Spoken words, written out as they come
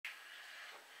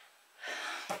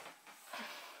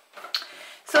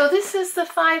So this is the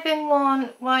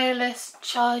 5-in-1 wireless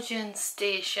charging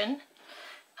station,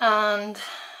 and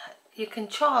you can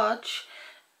charge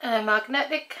a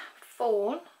magnetic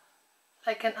phone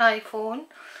like an iPhone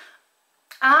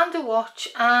and a watch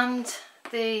and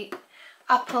the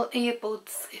Apple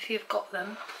earbuds if you've got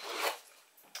them.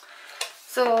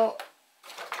 So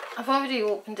I've already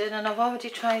opened it and I've already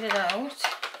tried it out.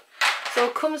 So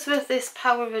it comes with this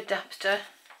power adapter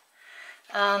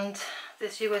and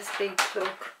this USB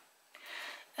plug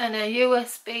and a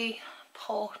USB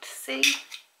port C,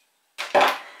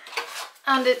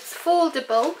 and it's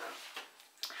foldable,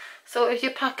 so if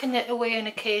you're packing it away in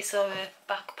a case or a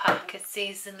backpack it's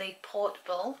easily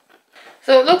portable.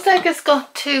 So it looks like it's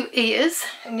got two ears,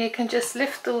 and you can just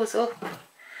lift those up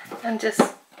and just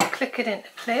click it into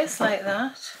place like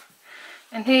that.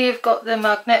 And here you've got the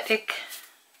magnetic,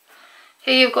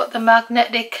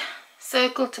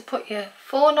 circle to put your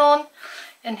phone on,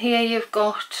 and here you've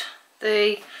got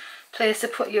the place to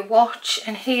put your watch,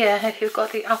 and here if you've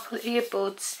got the Apple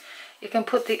earbuds you can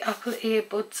put the Apple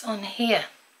earbuds on here.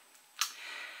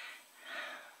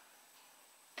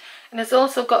 And it's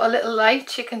also got a little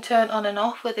light you can turn on and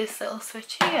off with this little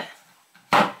switch here.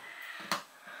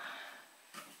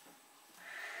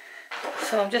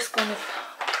 So I'm just going to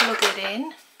plug it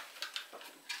in.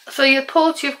 So your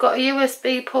port, you've got a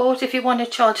USB port. If you want to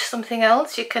charge something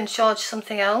else you can charge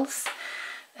something else,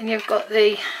 and you've got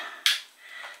the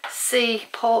C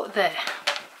port there.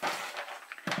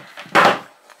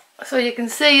 So you can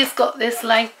see it's got this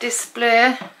light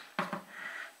display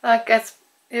that gets,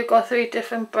 you've got 3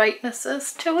 different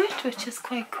brightnesses to it, which is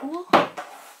quite cool.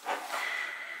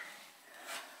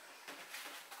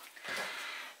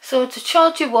 So to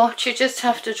charge your watch you just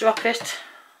have to drop it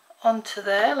onto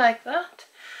there like that,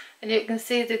 and you can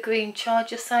see the green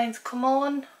charger signs come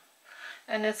on,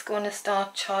 and it's going to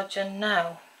start charging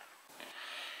now.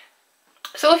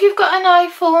 So if you've got an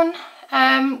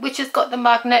iPhone which has got the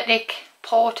magnetic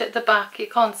port at the back, you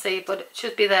can't see but it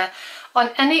should be there,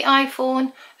 on any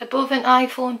iPhone above an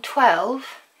iPhone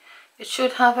 12 it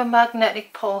should have a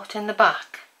magnetic port in the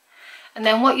back, and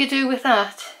then what you do with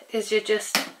that is you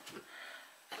just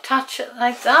attach it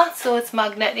like that so it's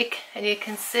magnetic, and you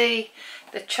can see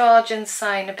the charging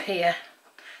sign appear,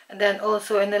 and then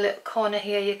also in the little corner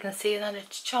here you can see that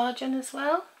it's charging as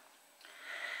well.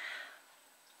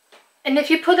 And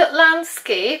if you put it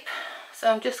landscape,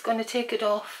 so I'm just going to take it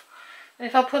off, and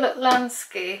if I put it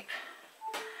landscape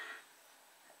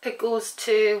it goes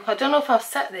to, I don't know if I've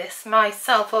set this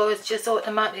myself or it's just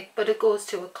automatic, but it goes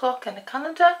to a clock and a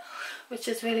calendar, which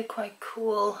is really quite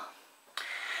cool.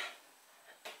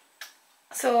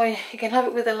 So you can have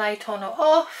it with the light on or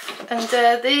off.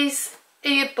 And these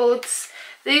earbuds,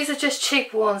 these are just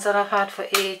cheap ones that I've had for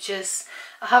ages.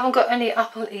 I haven't got any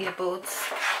Apple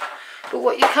earbuds, but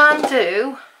what you can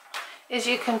do is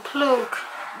you can plug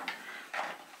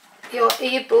your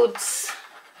earbuds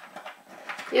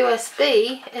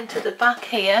USB into the back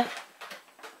here,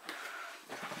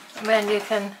 and then you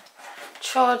can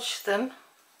charge them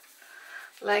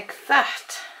like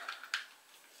that.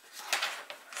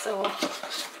 So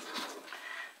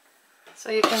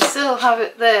you can still have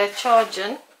it there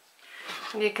charging,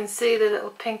 and you can see the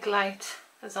little pink light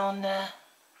is on there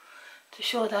to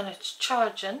show that it's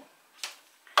charging.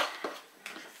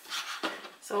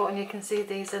 So, and you can see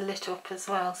these are lit up as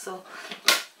well, so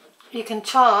you can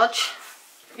charge.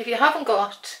 If you haven't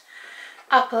got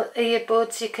Apple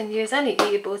earbuds you can use any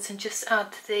earbuds and just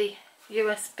add the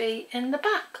USB in the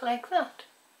back like that.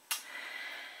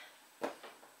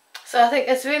 So I think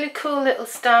it's a really cool little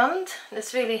stand, and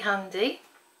it's really handy,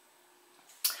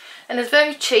 and it's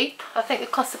very cheap. I think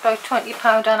it costs about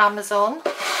 £20 on Amazon.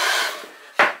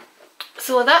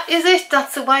 So that is it.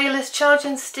 That's the wireless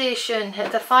charging station,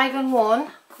 the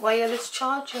 5-in-1 wireless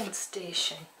charging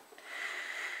station,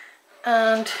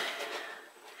 and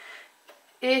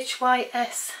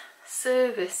HYS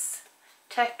service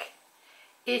tech,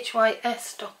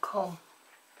 hys.com,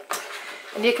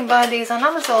 and you can buy these on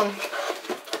Amazon.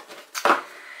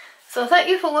 So thank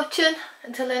you for watching.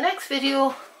 Until the next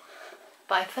video,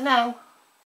 bye for now.